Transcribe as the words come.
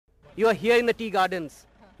You are here in the tea gardens.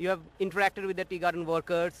 You have interacted with the tea garden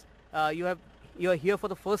workers. You are here for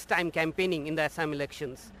the first time campaigning in the Assam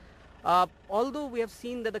elections. Although we have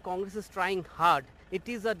seen that the Congress is trying hard, it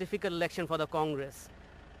is a difficult election for the Congress.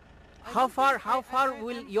 How far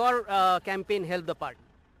will your campaign help the party?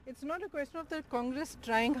 It's not a question of the Congress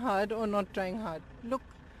trying hard or not trying hard. Look,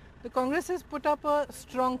 the Congress has put up a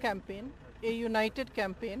strong campaign, a united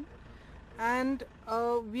campaign, and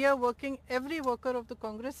we are working, every worker of the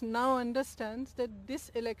Congress now understands that this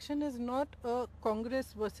election is not a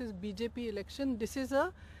Congress versus BJP election. This is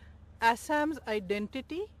a Assam's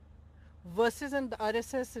identity versus an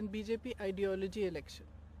RSS and BJP ideology election.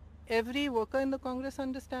 Every worker in the Congress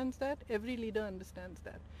understands that, every leader understands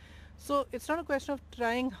that. So it's not a question of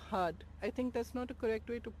trying hard. I think that's not a correct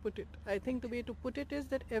way to put it. I think the way to put it is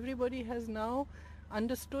that everybody has now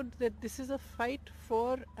understood that this is a fight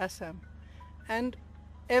for Assam. And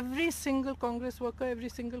every single Congress worker, every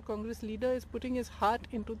single Congress leader is putting his heart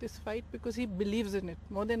into this fight because he believes in it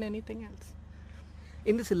more than anything else.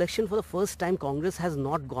 In this election, for the first time, Congress has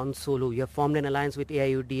not gone solo. You have formed an alliance with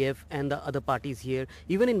AIUDF and the other parties here.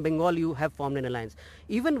 Even in Bengal, you have formed an alliance.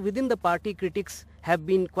 Even within the party, critics have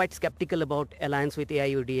been quite skeptical about alliance with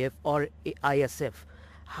AIUDF or ISF.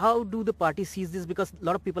 How do the party sees this? Because a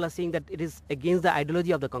lot of people are saying that it is against the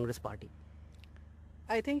ideology of the Congress party.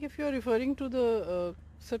 I think if you are referring to the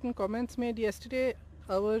certain comments made yesterday,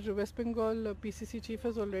 our West Bengal PCC chief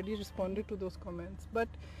has already responded to those comments. But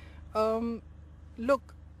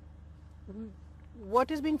look,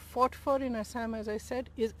 what is being fought for in Assam, as I said,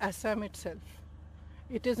 is Assam itself.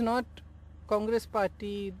 It is not Congress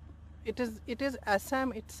party. It is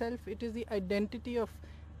Assam itself. It is the identity of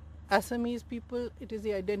Assamese people. It is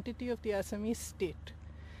the identity of the Assamese state.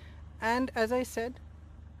 And as I said,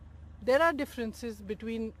 there are differences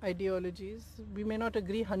between ideologies. We may not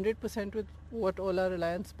agree 100% with what all our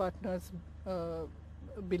alliance partners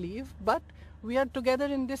believe, but we are together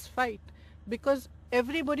in this fight because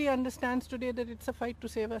everybody understands today that it's a fight to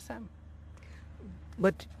save Assam.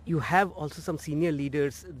 But you have also some senior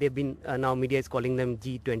leaders. They've been, now media is calling them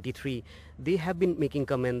G23. They have been making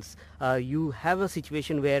comments. You have a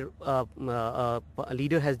situation where a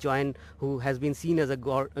leader has joined who has been seen as a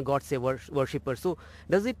Godse worshipper. So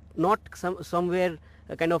does it not somewhere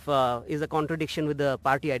kind of is a contradiction with the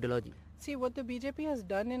party ideology? See, what the BJP has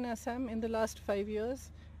done in Assam in the last 5 years,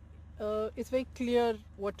 it's very clear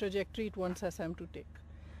what trajectory it wants Assam to take.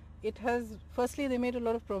 It has, firstly, they made a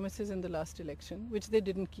lot of promises in the last election, which they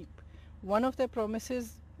didn't keep. One of their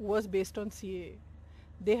promises was based on CAA.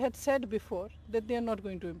 They had said before that they are not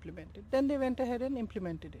going to implement it. Then they went ahead and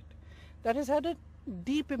implemented it. That has had a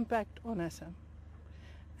deep impact on Assam.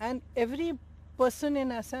 And every person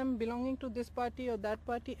in Assam belonging to this party or that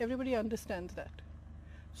party, everybody understands that.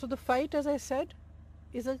 So the fight, as I said,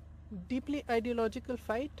 is a deeply ideological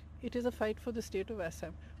fight. It is a fight for the state of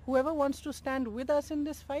Assam. Whoever wants to stand with us in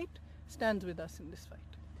this fight, stands with us in this fight.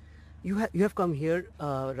 You have come here,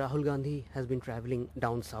 Rahul Gandhi has been traveling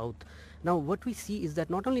down south. Now what we see is that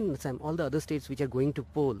not only in Assam, all the other states which are going to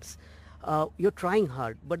polls, you're trying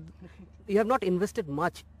hard, but you have not invested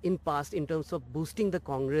much in past in terms of boosting the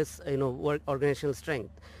Congress, organizational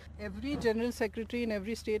strength. Every general secretary in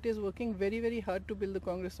every state is working very, very hard to build the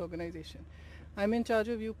Congress organization. I'm in charge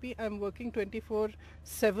of UP. I'm working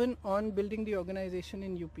 24/7 on building the organization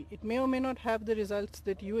in UP. It may or may not have the results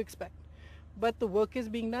that you expect, but the work is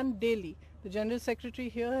being done daily. The General Secretary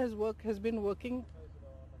here has been working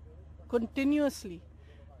continuously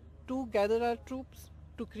to gather our troops,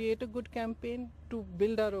 to create a good campaign, to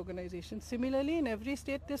build our organization. Similarly, in every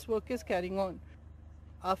state, this work is carrying on.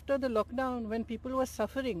 After the lockdown, when people were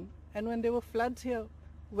suffering and when there were floods here,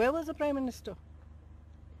 where was the Prime Minister?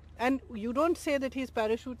 And you don't say that he's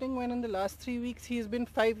parachuting when in the last 3 weeks he's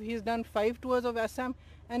done 5 tours of Assam,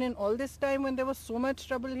 and in all this time when there was so much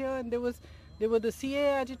trouble here and there were the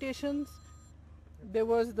CAA agitations, there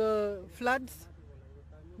was the floods,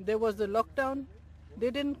 there was the lockdown,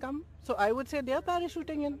 they didn't come. So I would say they are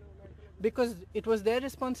parachuting in because it was their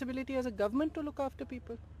responsibility as a government to look after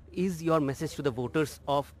people. Is your message to the voters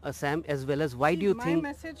of Assam as well as why do you think... My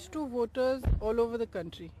message to voters all over the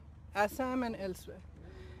country, Assam and elsewhere,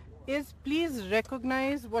 is please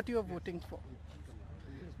recognize what you are voting for.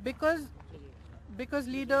 Because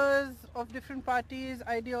leaders of different parties,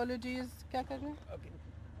 ideologies,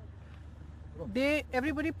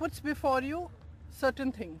 everybody puts before you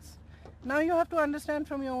certain things. Now you have to understand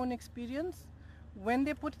from your own experience, when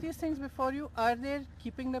they put these things before you, are they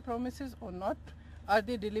keeping their promises or not? Are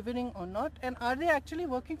they delivering or not? And are they actually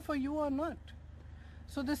working for you or not?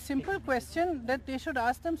 So the simple question that they should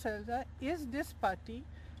ask themselves is this party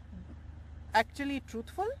actually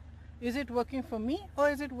truthful? Is it working for me, or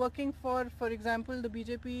is it working for example, the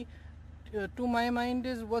BJP, to my mind,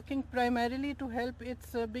 is working primarily to help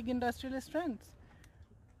its big industrialist friends?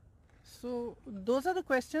 So those are the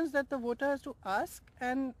questions that the voter has to ask,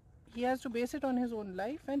 and he has to base it on his own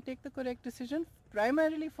life and take the correct decision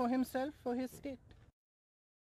primarily for himself, for his state.